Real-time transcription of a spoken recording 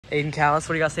Aiden Callis,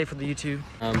 what do you gotta say for the YouTube?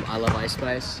 I love Ice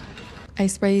Spice.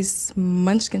 Ice Spice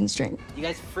Munchkin String. You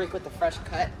guys freak with the fresh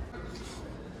cut?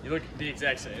 You look the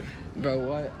exact same. Bro,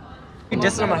 what?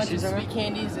 Just on my shoes, sweet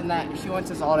candies and that she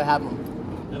wants us all to have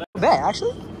them. Bet,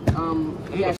 actually?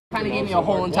 Yeah, she kind of gave me a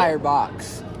whole entire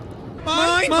box.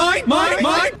 Mine!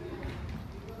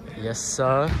 Yes,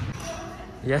 sir.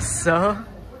 Yes, sir.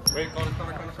 Wait, come on.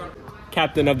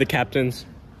 Captain of the Captains.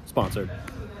 Sponsored.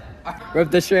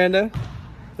 Rip the Stranda.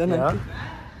 Yeah.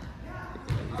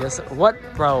 Yes, sir. What,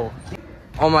 bro?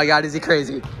 Oh my god, is he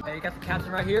crazy? Hey, you got the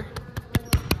captain right here?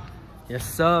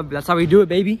 Yes, sir. That's how we do it,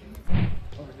 baby.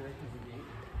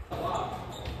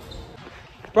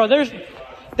 Bro,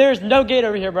 there's no gate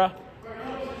over here, bro.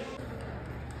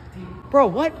 Bro,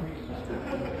 what?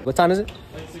 What time is it?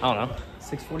 I don't know.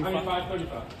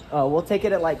 6:45. Oh, we'll take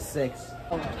it at like 6.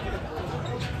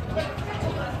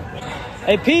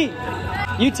 Hey, Pete.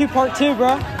 YouTube part 2,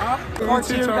 bro. Part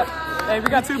 2. Hey, we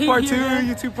got YouTube part 2.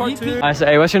 YouTube part 2. Alright, so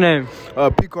hey, what's your name?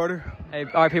 Pete Carter. Hey,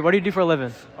 alright, Pete, what do you do for a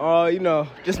living? You know,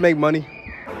 just make money.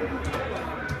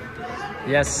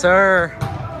 Yes, sir.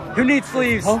 Who needs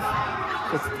sleeves?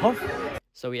 It's tough.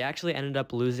 So we actually ended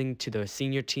up losing to the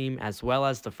senior team as well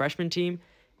as the freshman team,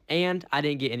 and I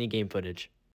didn't get any game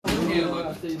footage.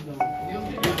 Content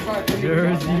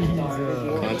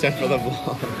for the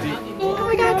vlog. Oh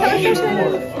my god,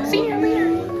 television! Senior leader!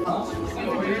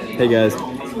 Hey guys.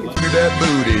 Give me that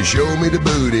booty, show me the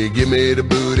booty, give me the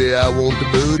booty, I want the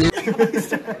booty.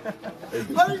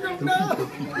 How do you know?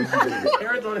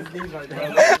 Aaron's on his knees right now.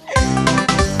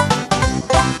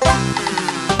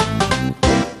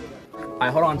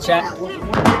 Alright, hold on, chat.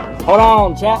 Hold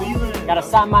on, chat. Gotta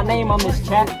sign my name on this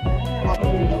chat.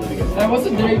 Hey, what's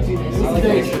the date? What's the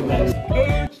date?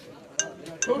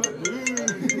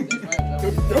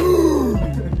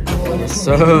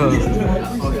 So,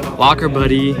 locker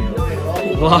buddy.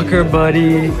 Locker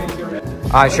buddy.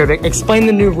 Alright, sure, Vic, explain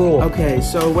the new rule. Okay,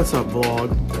 so what's up,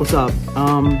 vlog? What's up?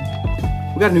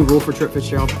 We got a new rule for Trip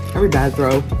Fitzgerald. Every bad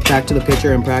throw back to the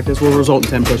pitcher in practice will result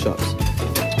in 10 push-ups.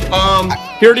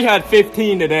 He already had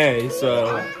 15 today,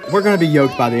 so We're gonna be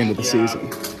yoked by the end of the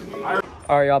season.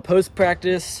 Alright, y'all,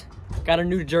 post-practice, got a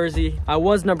new jersey. I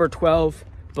was number 12,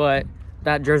 but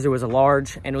that jersey was a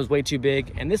large, and it was way too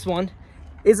big. And this one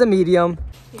is a medium.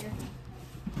 Here.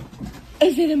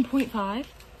 Is it in 0.5?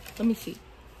 Let me see.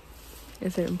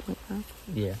 Is it in 0.5?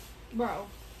 Yeah. Bro.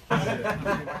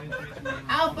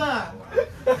 Alpha!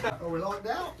 Are we locked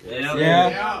out?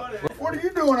 Yeah. What are you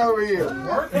doing over here?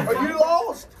 Are you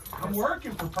lost? I'm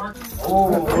working for parking. Oh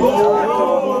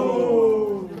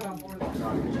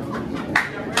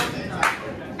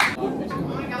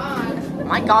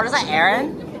My god, is that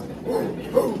Aaron? That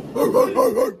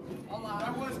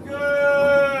was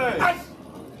good!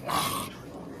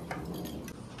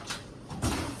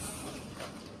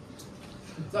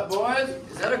 What's up, boys?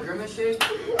 Is that a grimace shake?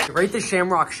 Rate the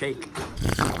Shamrock Shake.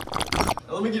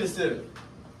 Let me get a sip.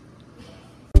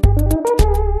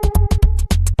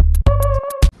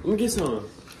 Let me get some.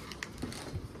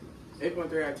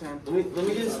 8.3 out of 10. Let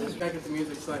me get a sip. Back at the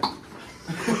music site.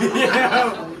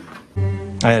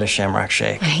 I had a Shamrock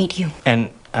Shake. I hate you.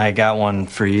 And I got one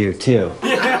for you, too.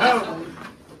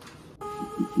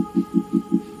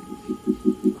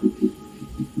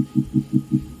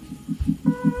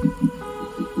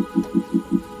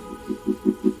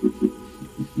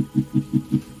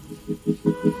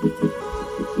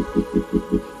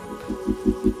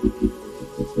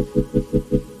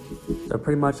 So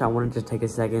pretty much I wanted to take a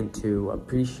second to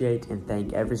appreciate and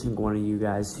thank every single one of you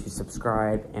guys who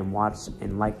subscribe and watch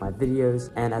and like my videos.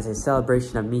 And as a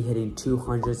celebration of me hitting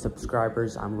 200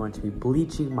 subscribers, I'm going to be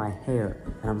bleaching my hair.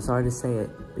 And I'm sorry to say it,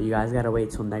 but you guys gotta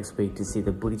wait till next week to see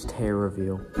the bleached hair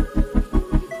reveal.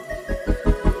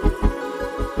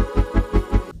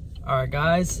 Alright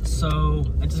guys, so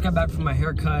I just got back from my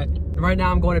haircut. Right now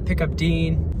I'm going to pick up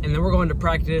Dean, and then we're going to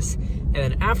practice. And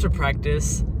then after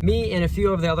practice, me and a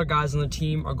few of the other guys on the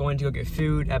team are going to go get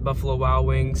food at Buffalo Wild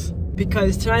Wings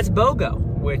because tonight's BOGO,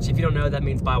 which if you don't know, that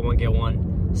means buy one, get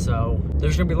one. So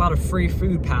there's gonna be a lot of free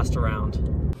food passed around.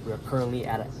 We're currently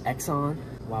at an Exxon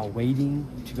while waiting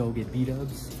to go get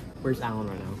B-dubs. Where's Alan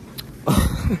right now?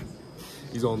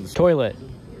 He's on the Toilet.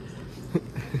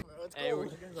 Hey,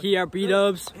 here at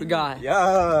B-dubs, we got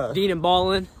Dean and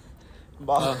Ballin.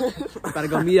 Gotta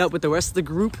go meet up with the rest of the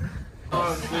group.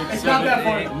 It's not that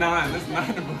far. 9. That's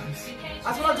 9 of us.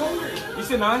 That's what I told her. You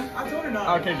said 9? I told her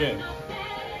 9. Okay, good.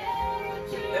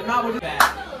 If not, we'll just back.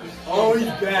 Oh, he's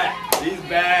back. He's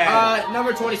bad.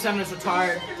 Number 27 is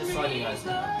retired. Just letting you guys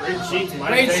know. Braden Sheets.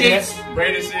 Braden Sheets.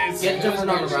 Braden Sheets. Get a different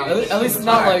number, bro. At least it's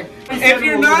not like. If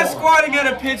you're not squatting at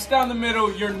a pitch down the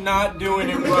middle, you're not doing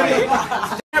it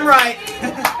right. Damn right.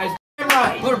 That's damn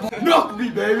right. Knock me,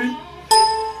 baby.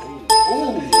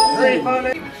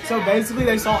 So basically,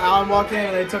 they saw Alan walk in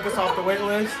and they took us off the wait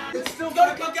list. It's still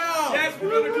gonna cook out. Yes, we're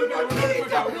gonna cook out. We're gonna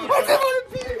cook out.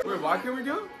 Wait, why can't we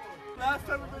go?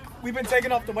 We've been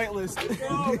taken off the wait list.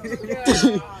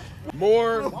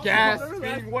 More gas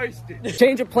being wasted.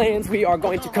 Change of plans, we are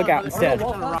going to cook out instead.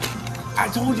 I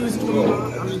told you it's Bro,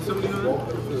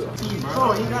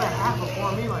 you got a half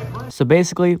before me, like what? So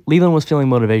basically, Leland was feeling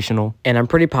motivational, and I'm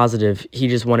pretty positive he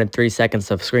just wanted 3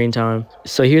 seconds of screen time.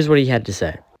 So here's what he had to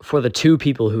say, for the 2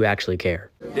 people who actually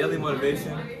care. Daily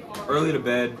motivation, early to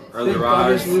bed, early to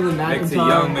rise, makes a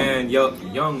young man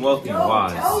young, wealthy, and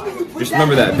wise. Just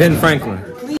remember that, Ben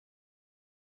Franklin.